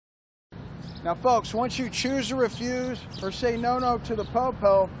Now folks, once you choose to refuse or say no to the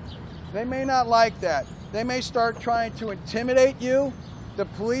po-po, they may not like that. They may start trying to intimidate you. The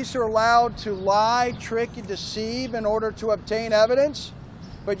police are allowed to lie, trick, and deceive in order to obtain evidence.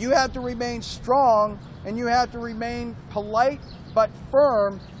 But you have to remain strong and you have to remain polite but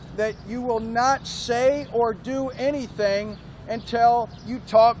firm that you will not say or do anything until you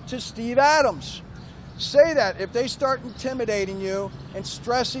talk to Steve Adams. Say that. If they start intimidating you and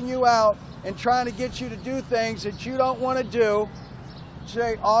stressing you out and trying to get you to do things that you don't want to do,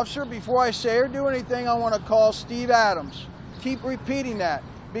 say, officer, before I say or do anything, I want to call Steve Adams. Keep repeating that,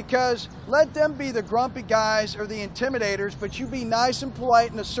 because let them be the grumpy guys or the intimidators, but you be nice and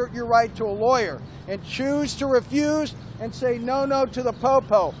polite and assert your right to a lawyer and choose to refuse and say no to the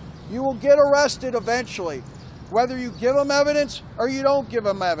po-po. You will get arrested eventually, whether you give them evidence or you don't give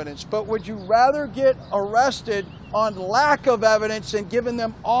them evidence. But would you rather get arrested on lack of evidence and giving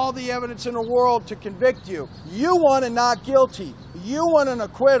them all the evidence in the world to convict you? You want a not guilty. You want an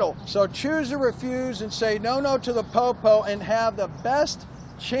acquittal. So choose to refuse and say no to the po-po and have the best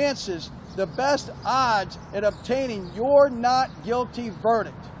chances, the best odds at obtaining your not guilty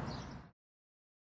verdict.